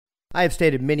I have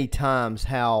stated many times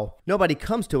how nobody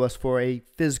comes to us for a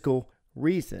physical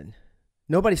reason.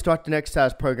 Nobody starts an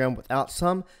exercise program without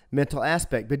some mental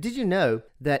aspect. But did you know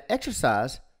that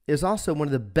exercise is also one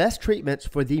of the best treatments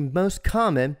for the most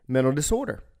common mental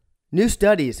disorder? New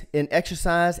studies in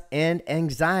exercise and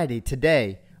anxiety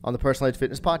today on the Personal Edge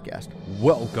Fitness Podcast.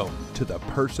 Welcome to the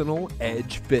Personal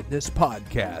Edge Fitness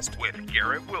Podcast with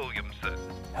Garrett Williamson.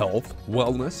 Health,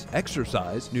 wellness,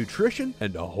 exercise, nutrition,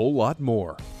 and a whole lot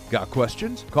more. Got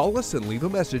questions? Call us and leave a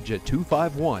message at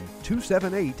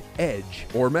 251-278-EDGE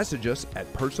or message us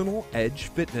at Personal Edge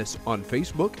Fitness on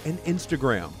Facebook and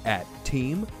Instagram, at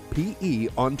Team PE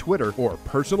on Twitter, or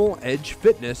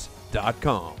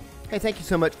personaledgefitness.com. Hey, thank you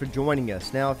so much for joining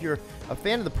us. Now, if you're a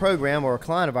fan of the program or a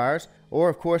client of ours, or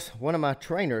of course, one of my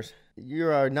trainers, you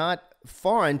are not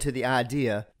foreign to the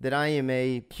idea that I am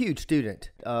a huge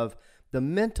student of the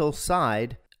mental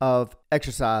side of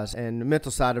exercise and the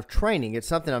mental side of training. It's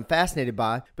something I'm fascinated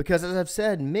by because, as I've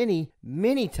said many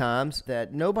times,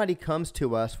 that nobody comes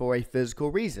to us for a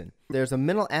physical reason. There's a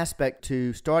mental aspect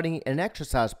to starting an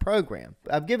exercise program.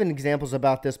 I've given examples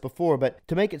about this before, but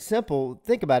to make it simple,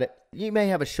 think about it. You may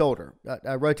have a shoulder,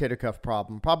 a rotator cuff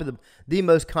problem, probably the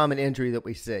most common injury that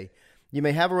we see. You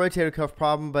may have a rotator cuff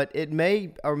problem, but it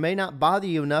may or may not bother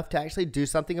you enough to actually do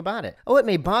something about it. Oh, it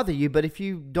may bother you, but if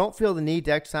you don't feel the need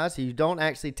to exercise, so you don't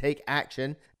actually take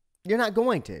action, you're not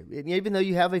going to. Even though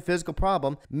you have a physical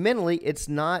problem, mentally, it's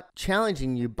not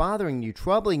challenging you, bothering you,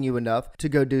 troubling you enough to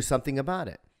go do something about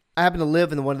it. I happen to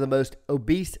live in one of the most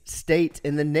obese states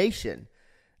in the nation.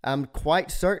 I'm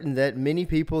quite certain that many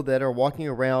people that are walking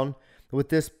around with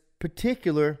this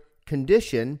particular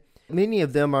condition, many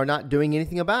of them are not doing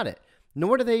anything about it.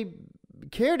 Nor do they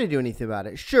care to do anything about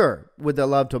it. Sure, would they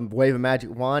love to wave a magic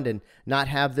wand and not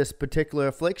have this particular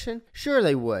affliction? Sure,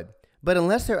 they would. But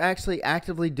unless they're actually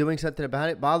actively doing something about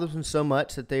it, bothers them so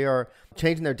much that they are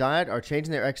changing their diet or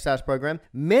changing their exercise program,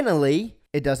 mentally,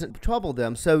 it doesn't trouble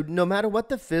them. So no matter what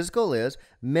the physical is,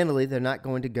 mentally, they're not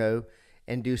going to go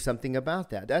and do something about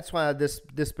that. That's why this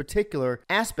particular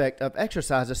aspect of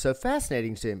exercise is so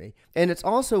fascinating to me. And it's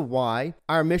also why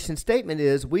our mission statement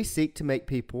is we seek to make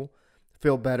people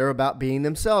feel better about being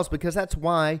themselves, because that's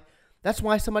why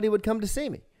somebody would come to see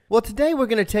me. Well, today we're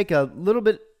going to take a little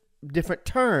bit different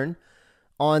turn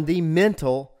on the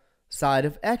mental side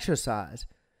of exercise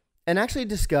and actually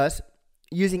discuss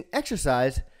using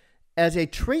exercise as a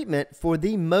treatment for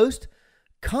the most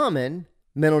common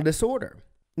mental disorder.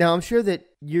 Now, I'm sure that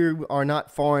you are not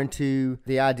foreign to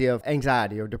the idea of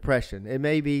anxiety or depression. It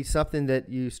may be something that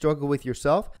you struggle with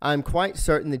yourself. I'm quite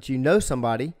certain that you know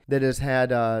somebody that has had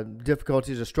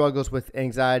difficulties or struggles with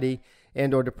anxiety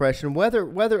and or depression,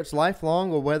 whether it's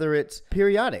lifelong or whether it's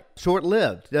periodic,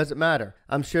 short-lived, doesn't matter.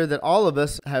 I'm sure that all of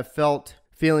us have felt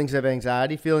feelings of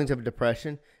anxiety, feelings of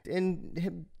depression, and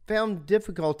have found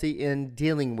difficulty in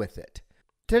dealing with it.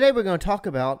 Today, we're going to talk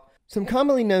about some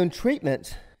commonly known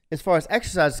treatments as far as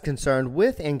exercise is concerned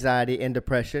with anxiety and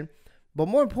depression, but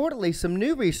more importantly, some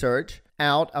new research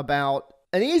out about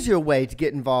an easier way to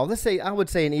get involved. I would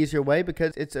say an easier way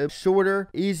because it's a shorter,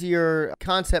 easier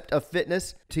concept of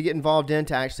fitness to get involved in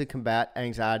to actually combat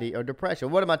anxiety or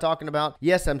depression. What am I talking about?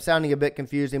 Yes, I'm sounding a bit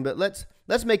confusing, but let's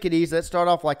make it easy. Let's start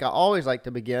off like I always like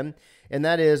to begin, and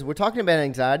that is we're talking about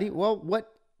anxiety. Well,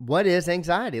 what is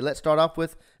anxiety? Let's start off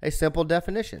with a simple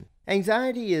definition.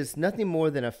 Anxiety is nothing more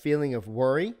than a feeling of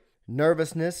worry,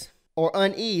 nervousness, or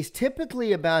unease,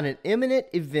 typically about an imminent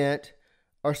event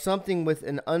or something with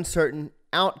an uncertain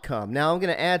outcome. Now, I'm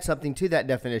going to add something to that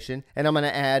definition, and I'm going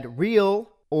to add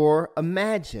real or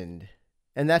imagined.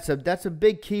 And that's a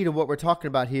big key to what we're talking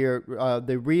about here,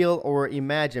 the real or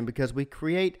imagined, because we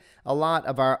create a lot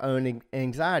of our own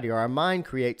anxiety, or our mind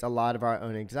creates a lot of our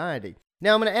own anxiety.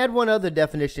 Now, I'm going to add one other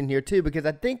definition here, too, because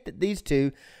I think that these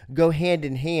two go hand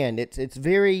in hand. It's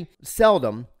very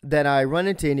seldom that I run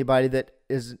into anybody that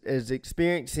is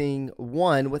experiencing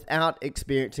one without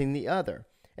experiencing the other,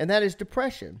 and that is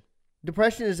depression.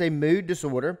 Depression is a mood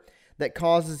disorder that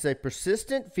causes a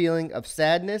persistent feeling of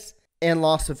sadness and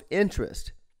loss of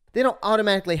interest. They don't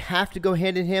automatically have to go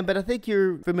hand in hand, but I think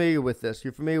you're familiar with this.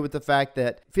 You're familiar with the fact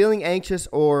that feeling anxious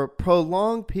or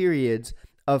prolonged periods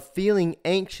of feeling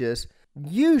anxious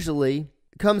usually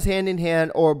comes hand in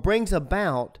hand or brings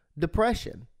about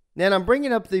depression. Now, I'm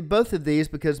bringing up both of these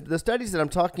because the studies that I'm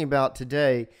talking about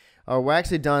today were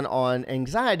actually done on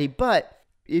anxiety, but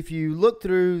if you look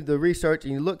through the research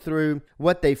and you look through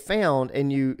what they found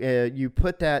and you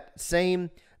put that same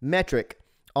metric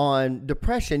on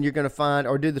depression, you're going to find,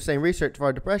 or do the same research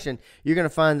for depression, you're going to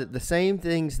find that the same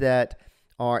things that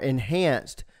are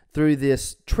enhanced through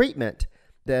this treatment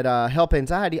that help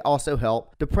anxiety also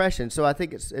help depression. So I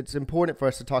think it's important for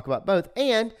us to talk about both.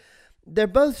 And they're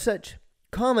both such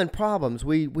common problems.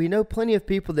 We know plenty of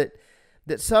people that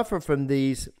suffer from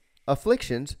these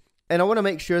afflictions, and I want to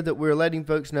make sure that we're letting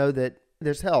folks know that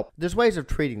there's help. There's ways of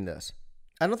treating this.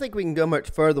 I don't think we can go much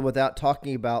further without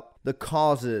talking about the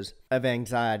causes of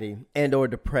anxiety and or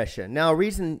depression. Now, a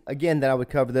reason, again, that I would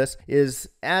cover this is,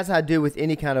 as I do with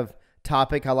any kind of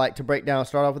topic, I like to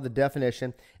start off with a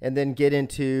definition and then get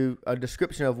into a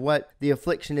description of what the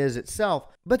affliction is itself.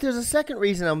 But there's a second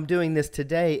reason I'm doing this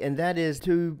today, and that is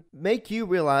to make you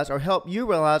realize, or help you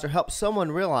realize, or help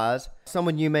someone realize,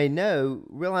 someone you may know,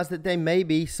 realize that they may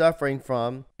be suffering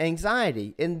from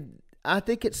anxiety. And I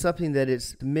think it's something that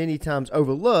is many times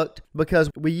overlooked because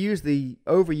we use the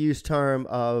overused term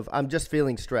of, I'm just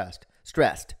feeling stressed.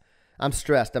 I'm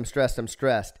stressed.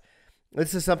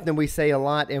 This is something we say a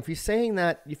lot. And if you're saying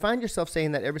that, you find yourself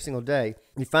saying that every single day,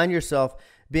 you find yourself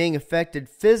being affected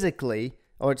physically,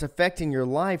 or it's affecting your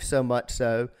life so much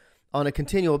so on a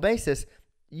continual basis,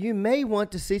 you may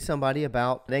want to see somebody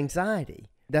about anxiety.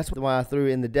 That's why I threw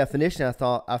in the definition. I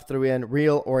thought I threw in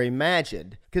real or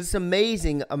imagined, because it's an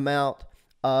amazing amount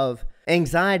of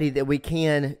anxiety that we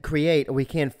can create or we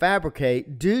can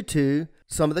fabricate due to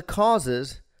some of the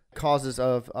causes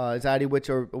of anxiety, which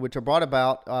are brought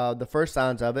about. The first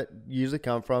signs of it usually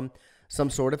come from some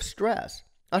sort of stress.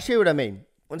 I'll show you what I mean.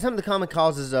 When some of the common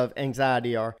causes of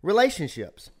anxiety are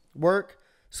relationships, work,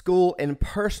 school, and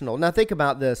personal. Now think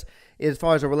about this as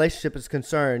far as a relationship is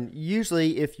concerned.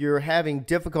 Usually if you're having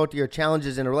difficulty or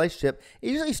challenges in a relationship,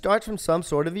 it usually starts from some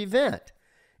sort of event.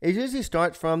 It usually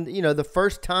starts from, the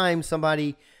first time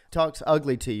somebody talks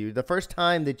ugly to you, the first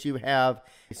time that you have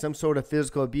some sort of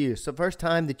physical abuse, the first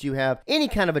time that you have any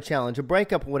kind of a challenge, a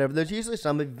breakup or whatever. There's usually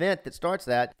some event that starts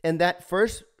that, and that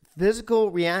first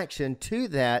physical reaction to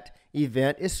that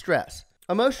event is stress.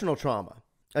 Emotional trauma,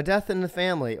 a death in the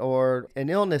family, or an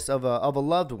illness of a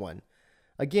loved one,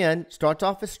 again, starts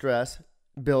off as stress,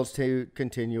 builds to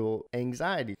continual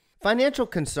anxiety. Financial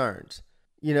concerns,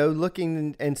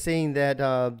 looking and seeing that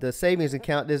the savings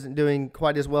account isn't doing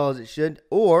quite as well as it should,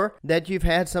 or that you've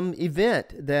had some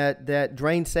event that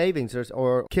drained savings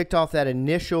or kicked off that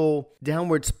initial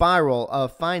downward spiral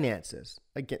of finances.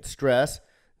 Again, stress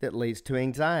that leads to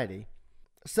anxiety.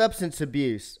 Substance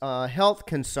abuse, health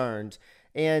concerns,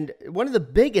 and one of the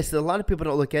biggest that a lot of people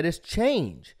don't look at is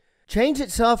change. Change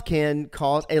itself can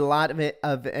cause a lot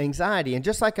of anxiety. And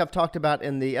just like I've talked about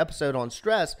in the episode on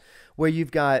stress, where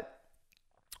you've got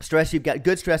stress, you've got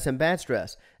good stress and bad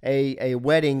stress. A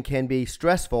wedding can be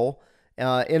stressful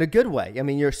in a good way. I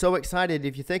mean, you're so excited.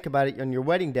 If you think about it, on your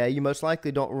wedding day, you most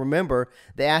likely don't remember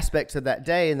the aspects of that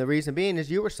day. And the reason being is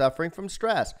you were suffering from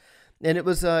stress. And it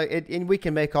was, and we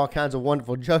can make all kinds of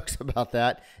wonderful jokes about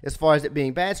that as far as it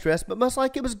being bad stress, but most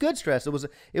likely it was good stress.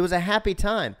 It was a happy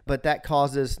time, but that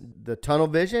causes the tunnel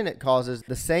vision. It causes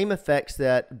the same effects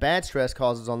that bad stress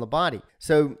causes on the body.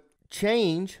 So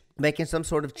change, making some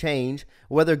sort of change,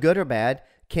 whether good or bad,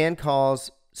 can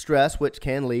cause stress, which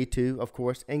can lead to, of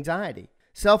course, anxiety.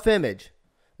 Self-image,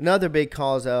 another big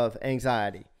cause of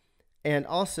anxiety. And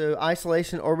also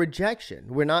isolation or rejection.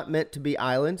 We're not meant to be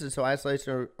islands, and so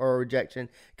isolation or rejection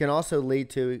can also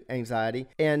lead to anxiety.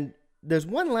 And there's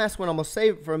one last one. I'm going to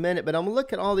save it for a minute, but I'm going to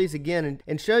look at all these again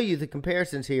and show you the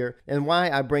comparisons here and why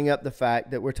I bring up the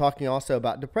fact that we're talking also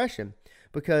about depression.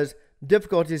 Because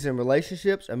difficulties in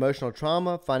relationships, emotional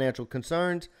trauma, financial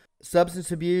concerns,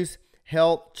 substance abuse,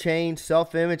 health, change,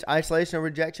 self-image, isolation, or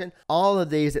rejection, all of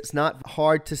these, it's not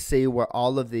hard to see where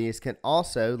all of these can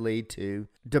also lead to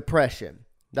depression.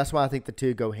 That's why I think the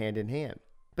two go hand in hand.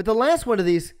 But the last one of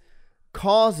these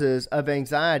causes of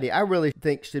anxiety, I really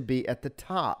think should be at the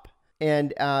top.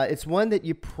 And it's one that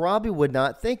you probably would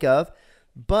not think of,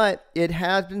 but it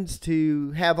happens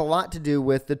to have a lot to do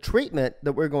with the treatment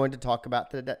that we're going to talk about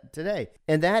today.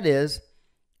 And that is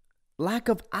lack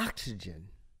of oxygen.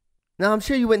 Now, I'm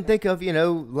sure you wouldn't think of,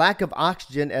 lack of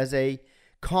oxygen as a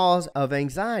cause of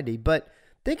anxiety, but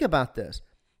think about this.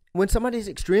 When somebody's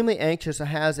extremely anxious or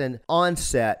has an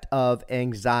onset of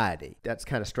anxiety, that's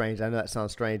kind of strange. I know that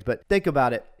sounds strange, but think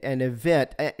about it. An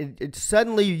event,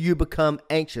 suddenly you become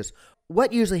anxious.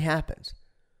 What usually happens?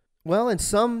 Well, in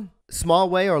some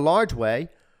small way or large way,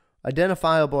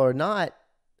 identifiable or not,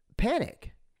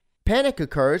 panic. Panic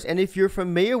occurs, and if you're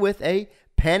familiar with a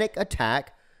panic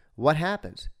attack, what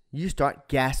happens? You start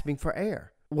gasping for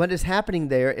air. What is happening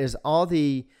there is all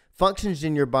the functions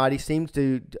in your body seem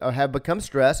to have become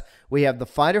stressed. We have the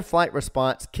fight or flight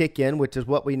response kick in, which is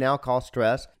what we now call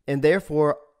stress. And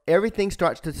therefore, everything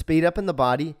starts to speed up in the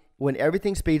body. when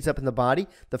everything speeds up in the body,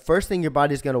 the first thing your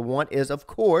body is going to want is, of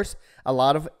course, a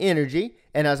lot of energy.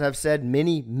 And as I've said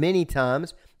many, many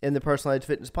times in the Personal Edge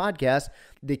Fitness podcast,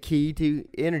 the key to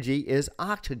energy is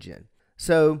oxygen.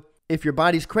 So if your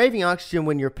body's craving oxygen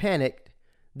when you're panicked,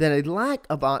 then a lack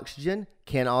of oxygen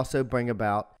can also bring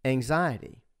about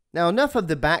anxiety. Now, enough of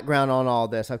the background on all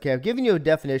this. Okay, I've given you a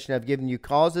definition. I've given you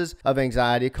causes of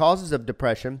anxiety, causes of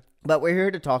depression. But we're here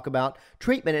to talk about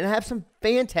treatment, and I have some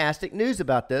fantastic news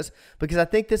about this because I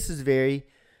think this is very,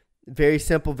 very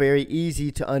simple, very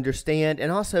easy to understand,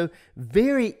 and also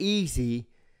very easy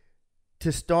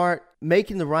to start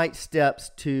making the right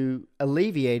steps to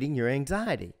alleviating your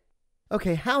anxiety.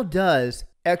 Okay, how does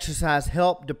exercise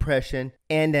help depression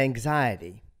and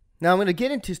anxiety? Now, I'm going to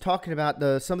get into talking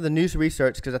about some of the new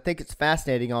research because I think it's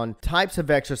fascinating on types of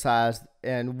exercise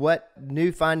and what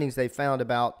new findings they found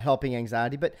about helping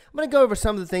anxiety. But I'm going to go over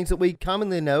some of the things that we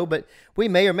commonly know, but we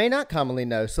may or may not commonly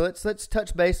know. So let's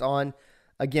touch base on,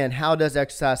 again, how does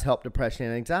exercise help depression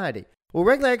and anxiety? Well,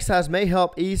 regular exercise may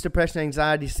help ease depression and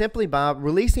anxiety simply by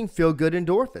releasing feel-good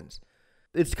endorphins.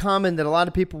 It's common that a lot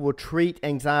of people will treat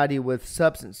anxiety with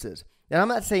substances. And I'm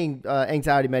not saying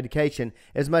anxiety medication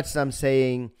as much as I'm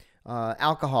saying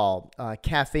alcohol,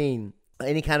 caffeine,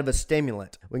 any kind of a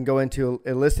stimulant. We can go into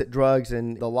illicit drugs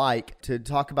and the like to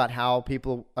talk about how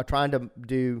people are trying to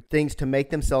do things to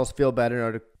make themselves feel better in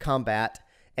order to combat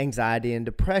anxiety and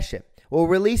depression. Well,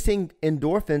 releasing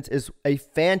endorphins is a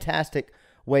fantastic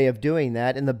way of doing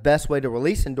that. And the best way to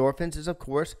release endorphins is, of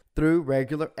course, through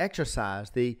regular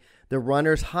exercise. The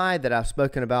runner's high that I've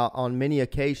spoken about on many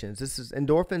occasions.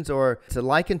 Endorphins it's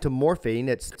likened to morphine.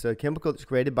 It's a chemical that's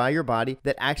created by your body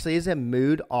that actually is a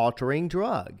mood-altering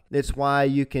drug. It's why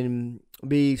you can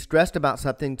be stressed about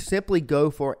something, simply go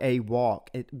for a walk.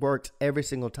 It works every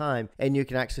single time, and you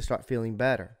can actually start feeling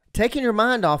better. Taking your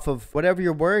mind off of whatever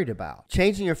you're worried about,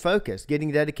 changing your focus,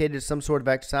 getting dedicated to some sort of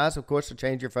exercise, of course, to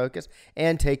change your focus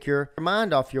and take your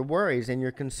mind off your worries and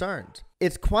your concerns.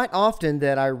 It's quite often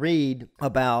that I read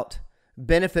about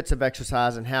benefits of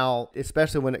exercise and how,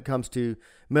 especially when it comes to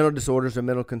mental disorders or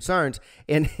mental concerns,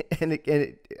 and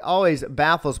it always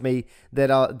baffles me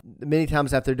that many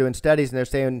times after doing studies and they're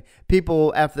saying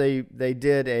people after they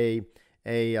did a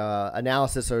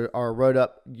analysis or wrote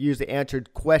up, usually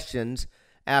answered questions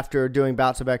after doing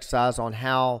bouts of exercise on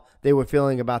how they were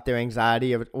feeling about their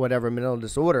anxiety or whatever mental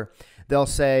disorder, they'll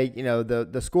say,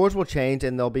 the scores will change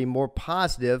and they'll be more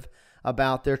positive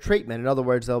about their treatment. In other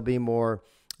words, they'll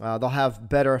have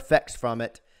better effects from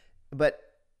it. But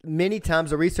many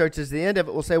times the researchers at the end of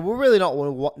it will say, we really don't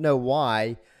want to know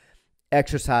why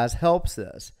exercise helps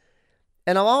us.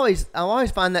 And I always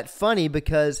find that funny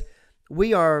because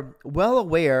we are well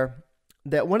aware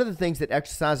that one of the things that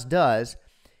exercise does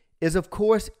is, of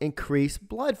course, increase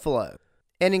blood flow.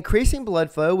 And increasing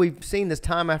blood flow, we've seen this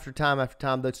time after time after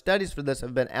time. The studies for this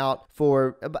have been out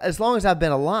for as long as I've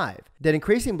been alive. That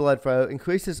increasing blood flow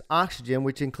increases oxygen,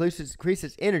 which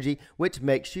increases energy, which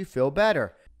makes you feel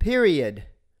better. Period.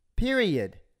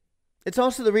 It's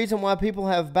also the reason why people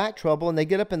have back trouble and they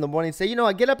get up in the morning and say,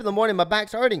 I get up in the morning, my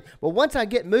back's hurting. But once I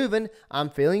get moving,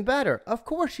 I'm feeling better. Of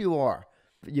course you are.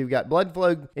 You've got blood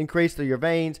flow increased through your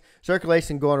veins,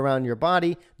 circulation going around your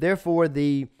body. Therefore,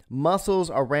 the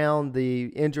muscles around the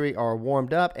injury are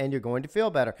warmed up and you're going to feel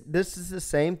better. This is the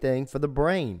same thing for the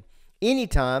brain.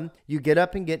 Anytime you get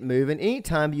up and get moving,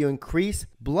 anytime you increase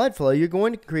blood flow, you're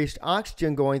going to increase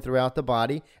oxygen going throughout the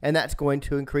body, and that's going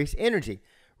to increase energy.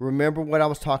 Remember what I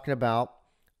was talking about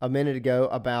a minute ago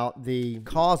about the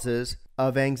causes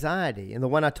of anxiety, and the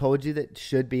one I told you that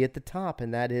should be at the top,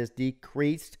 and that is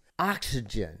decreased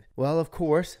oxygen. Well, of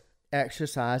course,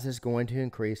 exercise is going to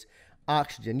increase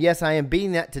oxygen. Yes, I am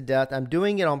beating that to death. I'm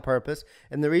doing it on purpose,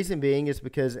 and the reason being is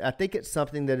because I think it's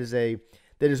something that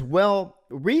is well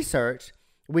researched.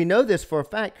 We know this for a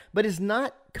fact, but it's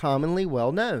not commonly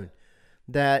well known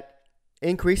that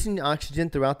increasing oxygen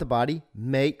throughout the body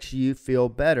makes you feel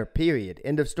better. Period.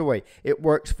 End of story. It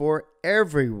works for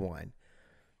everyone.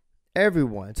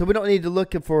 So we don't need to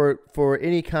look for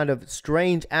any kind of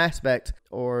strange aspects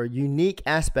or unique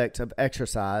aspects of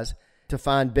exercise to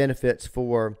find benefits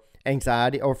for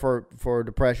anxiety or for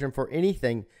depression, for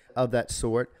anything of that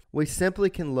sort. We simply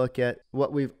can look at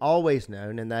what we've always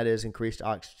known, and that is increased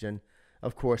oxygen,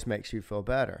 of course, makes you feel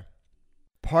better.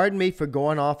 Pardon me for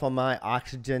going off on my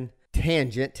oxygen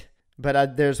tangent,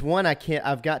 but there's one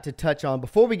I've got to touch on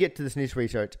before we get to this niche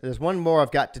research. There's one more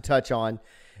I've got to touch on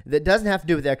that doesn't have to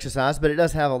do with exercise, but it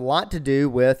does have a lot to do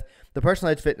with the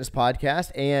Personal Edge Fitness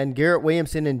podcast and Garrett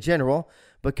Williamson in general,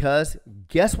 because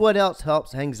guess what else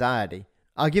helps anxiety?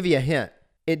 I'll give you a hint.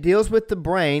 It deals with the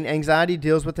brain. Anxiety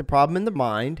deals with the problem in the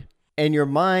mind. and your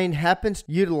mind happens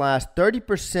to utilize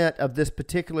 30% of this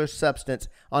particular substance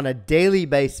on a daily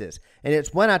basis. And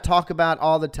it's one I talk about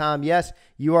all the time. Yes,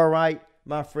 you are right,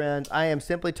 my friends. I am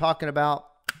simply talking about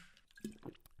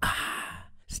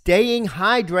staying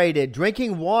hydrated,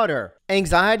 drinking water.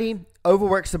 Anxiety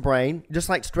overworks the brain, just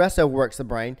like stress overworks the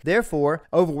brain. Therefore,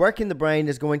 overworking the brain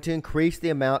is going to increase the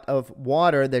amount of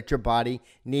water that your body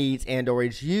needs and or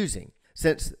is using.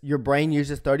 Since your brain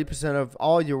uses 30% of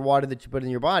all your water that you put in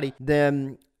your body,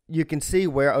 then you can see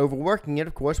where overworking it,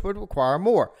 of course, would require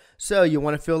more. So you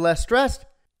want to feel less stressed?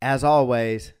 As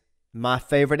always, my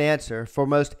favorite answer for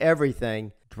most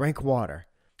everything, drink water.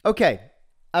 Okay,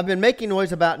 I've been making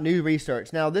noise about new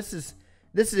research. Now, this is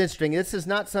interesting. This is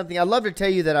not something I love to tell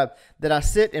you that I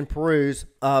sit and peruse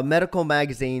medical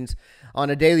magazines on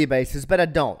a daily basis, but I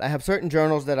don't. I have certain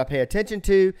journals that I pay attention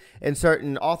to and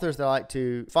certain authors that I like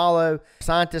to follow,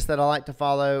 scientists that I like to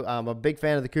follow. I'm a big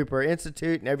fan of the Cooper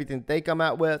Institute and everything that they come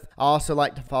out with. I also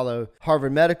like to follow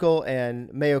Harvard Medical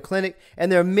and Mayo Clinic, and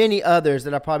there are many others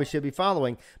that I probably should be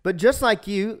following. But just like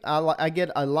you, I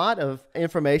get a lot of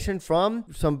information from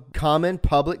some common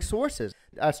public sources.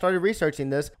 I started researching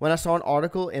this when I saw an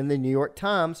article in the New York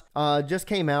Times, just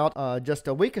came out just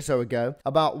a week or so ago,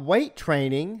 about weight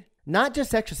training, not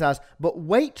just exercise, but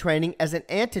weight training as an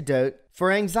antidote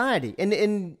for anxiety.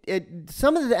 And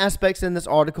some of the aspects in this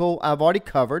article I've already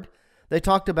covered. They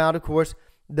talked about, of course,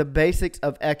 the basics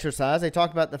of exercise. They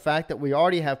talked about the fact that we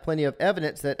already have plenty of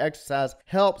evidence that exercise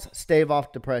helps stave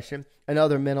off depression and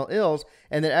other mental ills,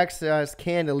 and that exercise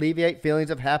can alleviate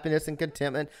feelings of happiness and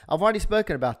contentment. I've already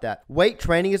spoken about that. Weight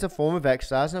training is a form of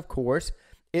exercise, and of course,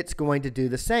 it's going to do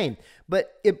the same.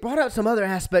 But it brought up some other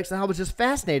aspects that I was just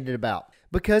fascinated about,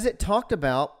 because it talked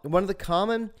about one of the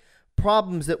common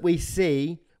problems that we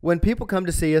see when people come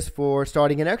to see us for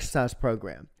starting an exercise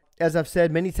program. As I've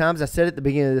said many times, I said at the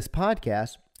beginning of this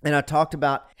podcast, and I talked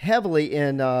about heavily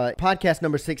in podcast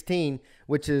number 16,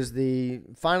 which is the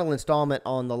final installment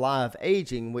on the lie of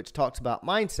aging, which talks about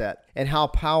mindset and how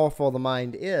powerful the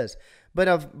mind is. But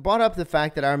I've brought up the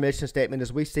fact that our mission statement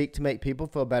is we seek to make people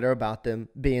feel better about them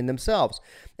being themselves.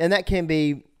 And that can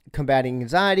be combating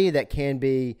anxiety, that can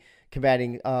be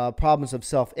combating problems of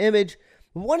self-image.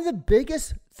 One of the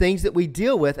biggest things that we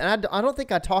deal with, and I don't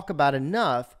think I talk about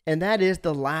enough, and that is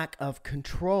the lack of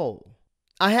control.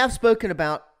 I have spoken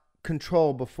about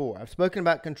control before. I've spoken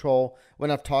about control when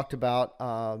I've talked about,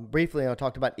 briefly, I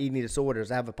talked about eating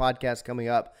disorders. I have a podcast coming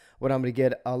up where I'm going to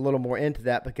get a little more into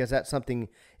that because that's something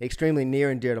extremely near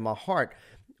and dear to my heart.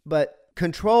 But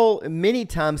control many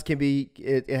times can be,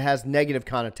 it has negative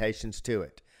connotations to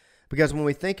it. Because when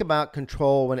we think about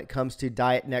control when it comes to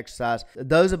diet and exercise,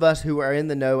 those of us who are in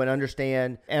the know and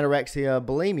understand anorexia,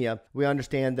 bulimia, we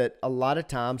understand that a lot of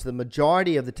times, the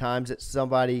majority of the times that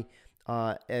somebody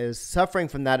is suffering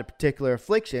from that particular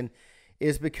affliction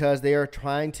is because they are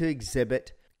trying to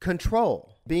exhibit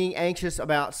control. Being anxious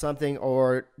about something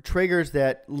or triggers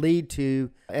that lead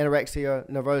to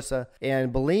anorexia nervosa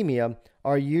and bulimia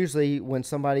are usually when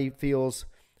somebody feels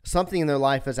something in their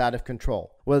life is out of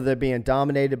control, whether they're being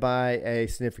dominated by a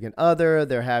significant other,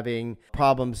 they're having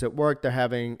problems at work, they're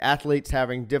having athletes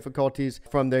having difficulties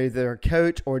from their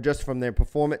coach or just from their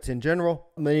performance in general.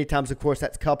 Many times, of course,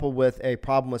 that's coupled with a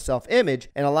problem with self-image.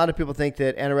 And a lot of people think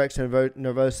that anorexia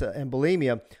nervosa and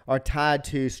bulimia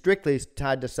are strictly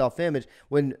tied to self-image,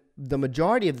 when the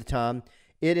majority of the time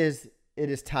it is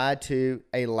tied to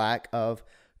a lack of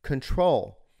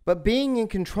control. But being in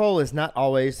control is not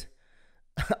always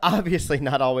obviously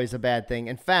not always a bad thing.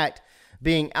 In fact,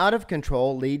 being out of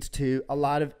control leads to a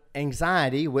lot of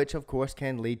anxiety, which of course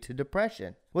can lead to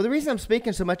depression. Well, the reason I'm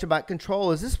speaking so much about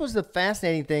control is this was the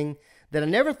fascinating thing that I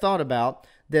never thought about,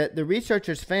 that the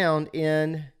researchers found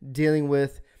in dealing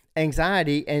with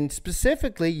anxiety and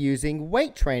specifically using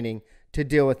weight training to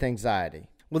deal with anxiety.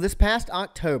 Well, this past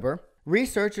October,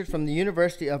 researchers from the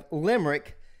University of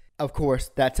Limerick, of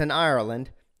course, that's in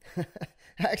Ireland,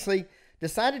 actually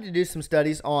decided to do some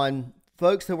studies on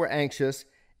folks who were anxious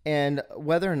and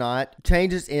whether or not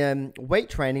changes in weight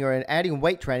training or in adding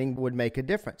weight training would make a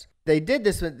difference. They did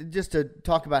this just to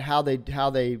talk about how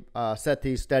they set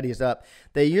these studies up.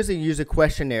 They usually use a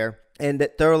questionnaire and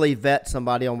that thoroughly vet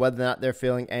somebody on whether or not they're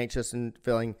feeling anxious and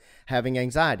having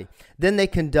anxiety. Then they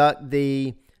conduct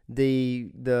the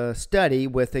study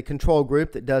with a control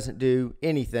group that doesn't do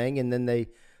anything, and then they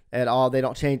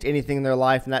don't change anything in their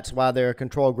life, and that's why they're a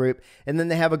control group. And then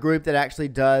they have a group that actually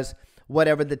does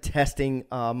whatever the testing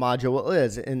module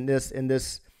is. In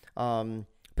this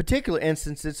particular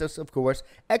instance, it's of course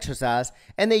exercise,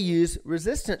 and they use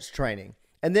resistance training.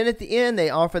 And then at the end, they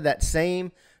offer that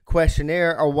same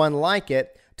questionnaire or one like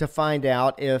it to find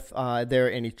out if there are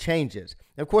any changes.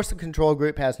 Of course, the control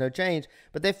group has no change,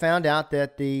 but they found out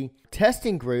that the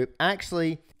testing group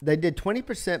they did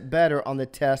 20% better on the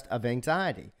test of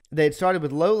anxiety. They had started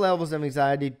with low levels of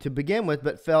anxiety to begin with,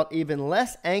 but felt even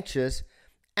less anxious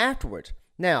afterwards.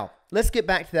 Now, let's get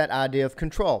back to that idea of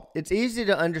control. It's easy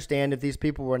to understand if these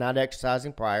people were not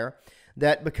exercising prior,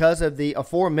 that because of the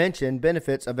aforementioned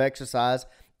benefits of exercise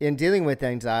in dealing with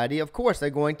anxiety, of course, they're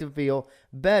going to feel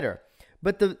better.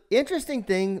 But the interesting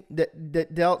thing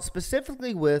that dealt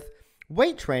specifically with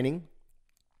weight training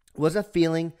was a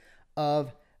feeling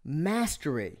of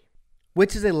mastery,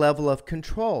 which is a level of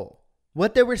control.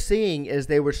 What they were seeing is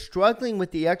they were struggling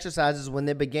with the exercises when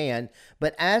they began,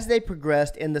 but as they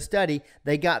progressed in the study,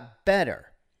 they got better.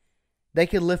 They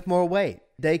could lift more weight.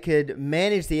 They could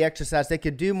manage the exercise. They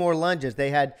could do more lunges.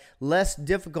 They had less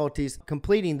difficulties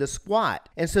completing the squat.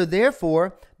 And so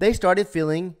therefore, they started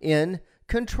feeling in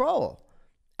control,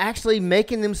 actually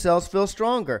making themselves feel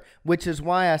stronger, which is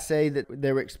why I say that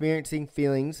they were experiencing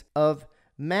feelings of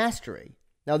mastery.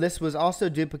 Now, this was also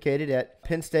duplicated at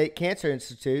Penn State Cancer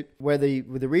Institute, where the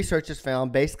researchers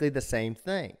found basically the same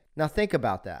thing. Now, think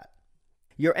about that.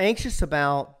 You're anxious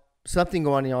about something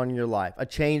going on in your life, a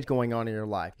change going on in your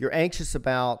life. You're anxious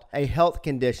about a health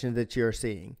condition that you're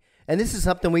seeing. And this is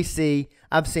something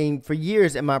I've seen for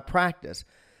years in my practice,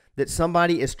 that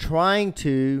somebody is trying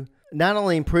to not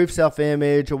only improve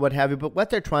self-image or what have you, but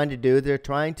what they're trying to do, they're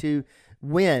trying to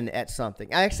win at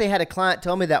something. I actually had a client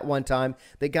tell me that one time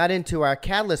that got into our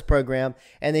Catalyst program,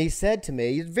 and he said to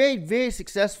me, he's a very, very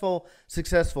successful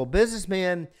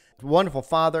businessman, wonderful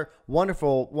father,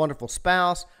 wonderful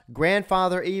spouse,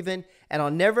 grandfather even, and I'll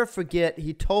never forget,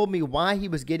 he told me why he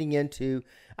was getting into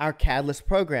our Catalyst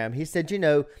program. He said,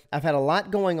 I've had a lot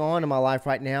going on in my life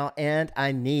right now, and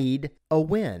I need a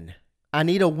win. I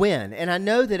need a win, and I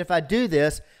know that if I do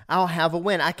this, I'll have a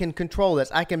win. I can control this.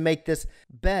 I can make this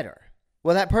better.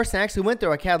 Well, that person actually went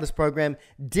through our Catalyst program,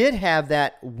 did have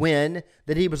that win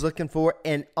that he was looking for,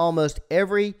 and almost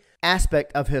every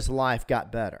aspect of his life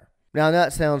got better. Now,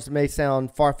 that may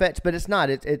sound far-fetched, but it's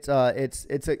not.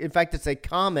 In fact, it's a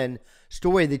common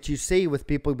story that you see with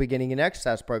people beginning an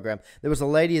exercise program. There was a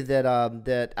lady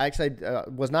that actually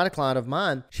was not a client of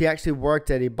mine. She actually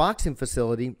worked at a boxing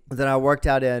facility that I worked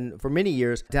out in for many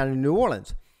years down in New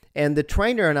Orleans. And the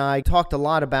trainer and I talked a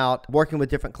lot about working with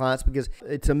different clients, because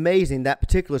it's amazing, that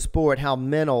particular sport, how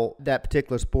mental that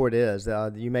particular sport is.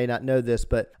 You may not know this,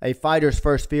 but a fighter's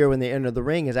first fear when they enter the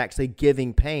ring is actually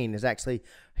giving pain, is actually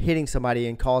hitting somebody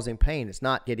and causing pain. It's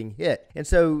not getting hit. And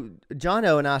so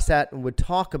Jono and I sat and would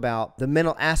talk about the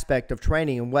mental aspect of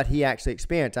training and what he actually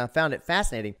experienced. I found it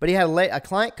fascinating. But he had a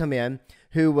client come in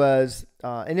who was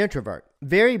an introvert,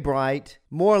 very bright,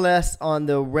 more or less on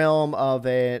the realm of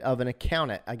an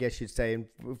accountant, I guess you'd say. And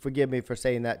forgive me for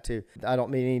saying that too. I don't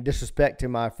mean any disrespect to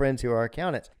my friends who are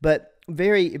accountants, but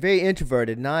very, very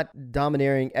introverted, not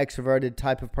domineering, extroverted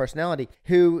type of personality,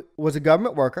 who was a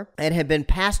government worker and had been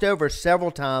passed over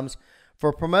several times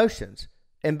for promotions.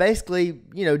 And basically,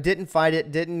 didn't fight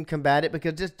it, didn't combat it,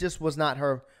 because this just was not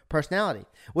her personality.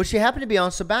 Well, she happened to be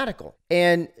on sabbatical,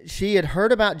 and she had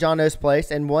heard about Jono's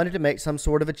place and wanted to make some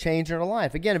sort of a change in her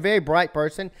life. Again, a very bright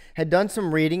person, had done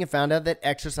some reading and found out that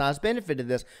exercise benefited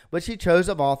this, but she chose,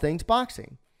 of all things,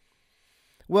 boxing.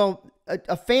 Well,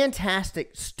 a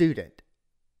fantastic student,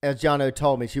 as Jono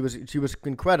told me. She was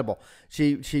incredible.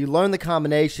 She learned the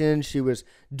combinations. She was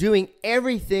doing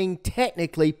everything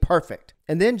technically perfect.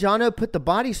 And then Jono put the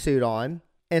bodysuit on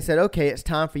and said, okay, it's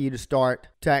time for you to start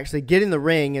to actually get in the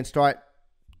ring and start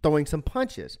throwing some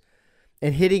punches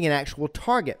and hitting an actual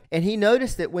target. And he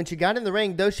noticed that when she got in the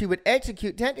ring, though she would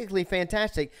execute technically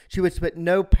fantastic, she would put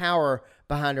no power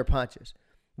behind her punches,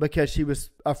 because she was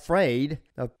afraid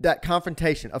of that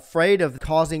confrontation, afraid of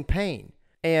causing pain.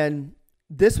 And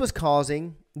this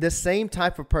same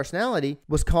type of personality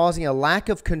was causing a lack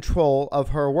of control of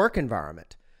her work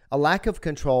environment, a lack of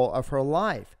control of her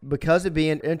life. Because of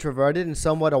being introverted and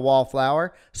somewhat a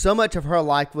wallflower, so much of her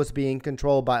life was being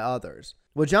controlled by others.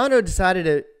 Well, Jono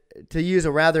decided to use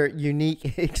a rather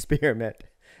unique experiment,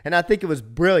 and I think it was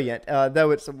brilliant,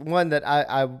 though it's one that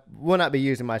I will not be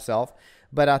using myself,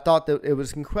 but I thought that it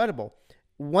was incredible.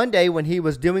 One day when he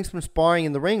was doing some sparring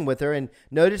in the ring with her and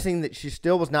noticing that she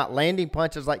still was not landing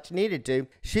punches like she needed to,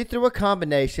 she threw a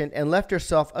combination and left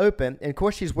herself open. And of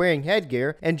course, she's wearing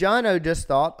headgear. And Jono just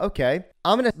thought, okay,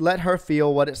 I'm going to let her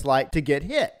feel what it's like to get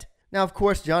hit. Now, of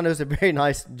course, Jono's a very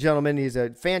nice gentleman. He's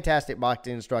a fantastic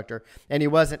boxing instructor, and he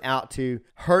wasn't out to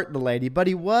hurt the lady, but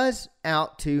he was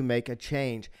out to make a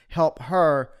change, help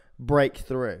her break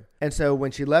through. And so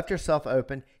when she left herself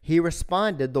open, he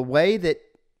responded the way that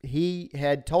he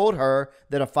had told her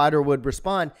that a fighter would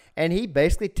respond, and he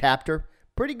basically tapped her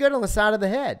pretty good on the side of the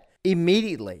head.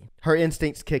 Immediately, her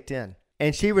instincts kicked in,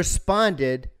 and she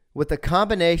responded with a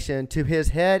combination to his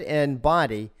head and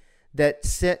body that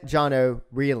sent Jono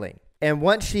reeling. And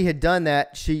once she had done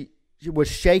that, she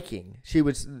was shaking. She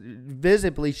was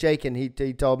visibly shaken, he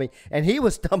told me, and he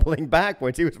was stumbling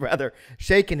backwards. He was rather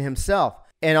shaken himself.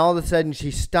 And all of a sudden,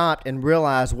 she stopped and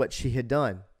realized what she had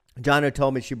done. Jono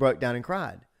told me she broke down and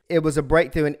cried. It was a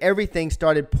breakthrough, and everything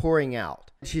started pouring out.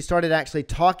 She started actually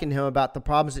talking to him about the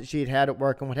problems that she had had at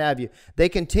work and what have you. They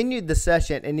continued the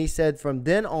session, and he said from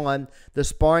then on, the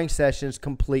sparring sessions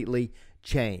completely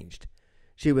changed.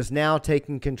 She was now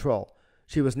taking control.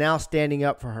 She was now standing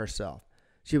up for herself.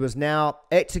 She was now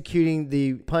executing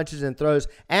the punches and throws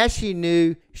as she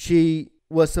knew she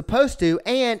was supposed to,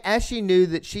 and as she knew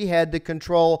that she had the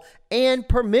control and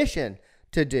permission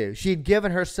to do. She'd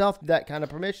given herself that kind of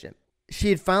permission. She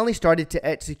had finally started to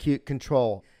execute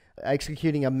control,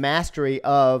 executing a mastery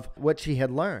of what she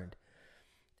had learned.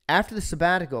 After the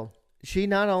sabbatical, she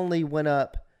not only went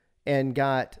up and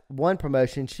got one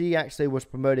promotion, she actually was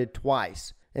promoted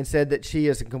twice, and said that she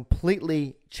is a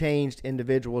completely changed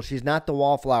individual. She's not the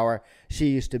wallflower she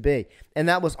used to be. And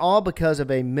that was all because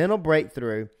of a mental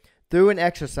breakthrough through an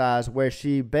exercise where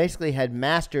she basically had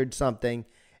mastered something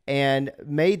and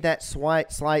made that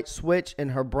slight switch in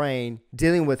her brain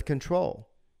dealing with control.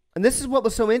 And this is what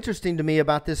was so interesting to me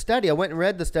about this study. I went and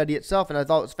read the study itself, and I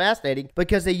thought it was fascinating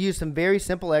because they used some very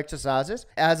simple exercises.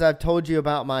 As I've told you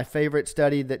about my favorite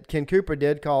study that Ken Cooper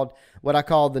did called what I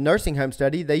call the nursing home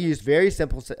study, they used very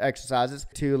simple exercises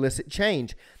to elicit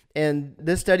change. And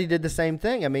this study did the same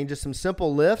thing. I mean, just some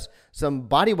simple lifts, some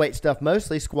body weight stuff,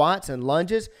 mostly squats and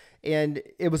lunges. And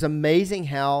it was amazing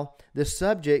how the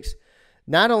subjects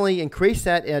not only increase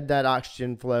that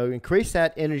oxygen flow, increase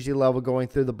that energy level going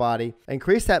through the body,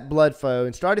 increase that blood flow,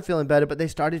 and started feeling better, but they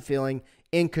started feeling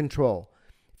in control,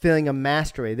 feeling a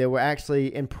mastery. They were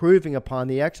actually improving upon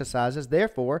the exercises.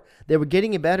 Therefore, they were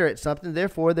getting better at something.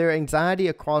 Therefore, their anxiety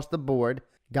across the board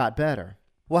got better.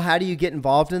 Well, how do you get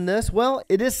involved in this? Well,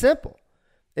 it is simple.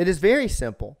 It is very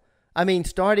simple. I mean,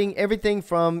 starting everything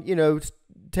from,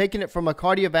 taking it from a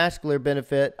cardiovascular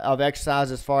benefit of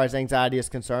exercise as far as anxiety is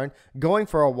concerned, going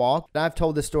for a walk. I've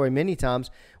told this story many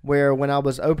times where when I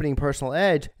was opening Personal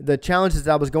Edge, the challenges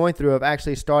that I was going through of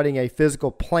actually starting a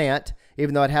physical plant,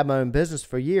 even though I'd had my own business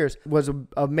for years, was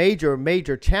a major,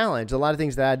 major challenge. A lot of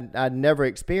things that I'd never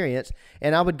experienced.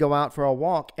 And I would go out for a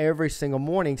walk every single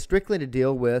morning strictly to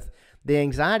deal with the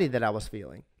anxiety that I was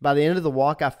feeling. By the end of the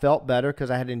walk, I felt better because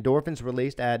I had endorphins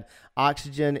released, I had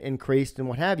oxygen increased and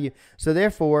what have you. So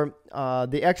therefore,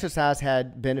 the exercise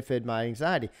had benefited my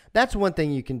anxiety. That's one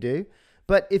thing you can do.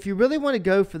 But if you really want to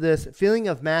go for this feeling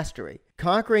of mastery,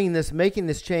 conquering this, making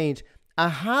this change, I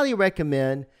highly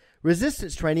recommend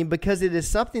resistance training because it is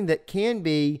something that can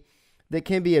be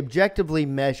objectively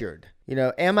measured.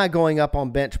 Am I going up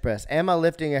on bench press? Am I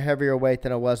lifting a heavier weight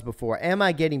than I was before? Am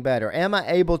I getting better? Am I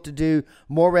able to do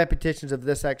more repetitions of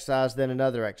this exercise than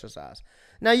another exercise?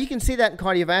 Now, you can see that in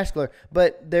cardiovascular,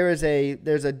 but there's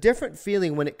a different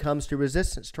feeling when it comes to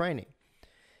resistance training.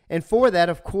 And for that,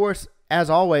 of course, as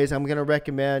always, I'm going to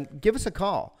recommend give us a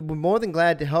call. We're more than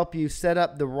glad to help you set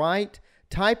up the right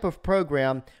type of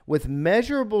program with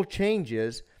measurable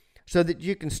changes so that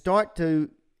you can start to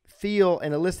feel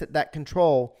and elicit that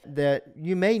control that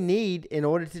you may need in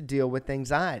order to deal with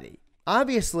anxiety.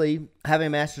 Obviously, having a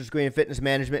master's degree in fitness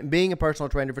management and being a personal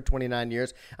trainer for 29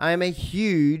 years, I am a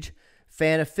huge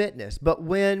fan of fitness. But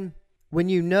when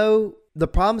you know the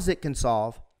problems it can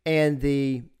solve and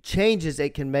the changes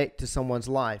it can make to someone's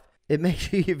life, it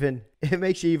makes you even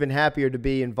happier to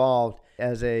be involved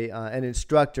as an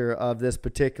instructor of this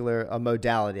particular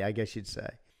modality, I guess you'd say.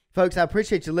 Folks, I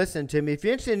appreciate you listening to me. If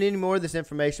you're interested in any more of this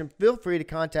information, feel free to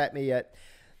contact me at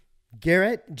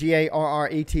Garrett, Garrett,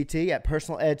 at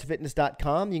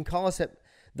personaledgefitness.com. You can call us at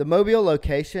the Mobile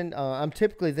location. I'm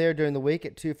typically there during the week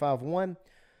at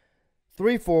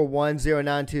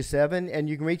 251-341-0927. And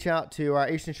you can reach out to our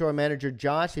Eastern Shore manager,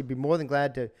 Josh. He'd be more than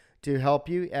glad to help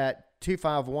you at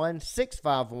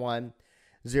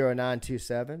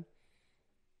 251-651-0927.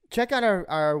 Check out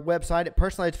our website at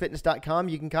personaledgefitness.com.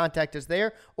 You can contact us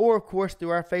there or, of course,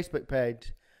 through our Facebook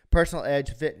page, Personal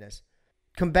Edge Fitness.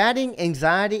 Combating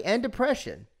anxiety and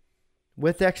depression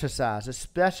with exercise,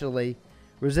 especially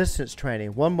resistance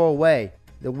training. One more way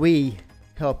that we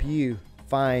help you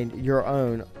find your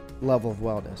own level of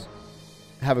wellness.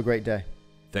 Have a great day.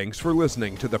 Thanks for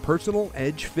listening to the Personal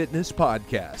Edge Fitness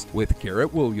Podcast with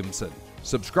Garrett Williamson.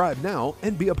 Subscribe now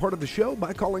and be a part of the show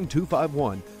by calling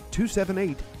 251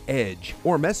 888-278-EDGE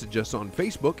or message us on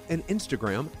Facebook and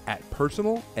Instagram at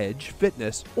Personal Edge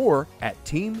Fitness or at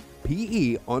Team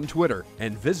PE on Twitter,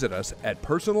 and visit us at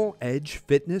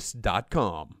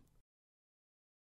personaledgefitness.com.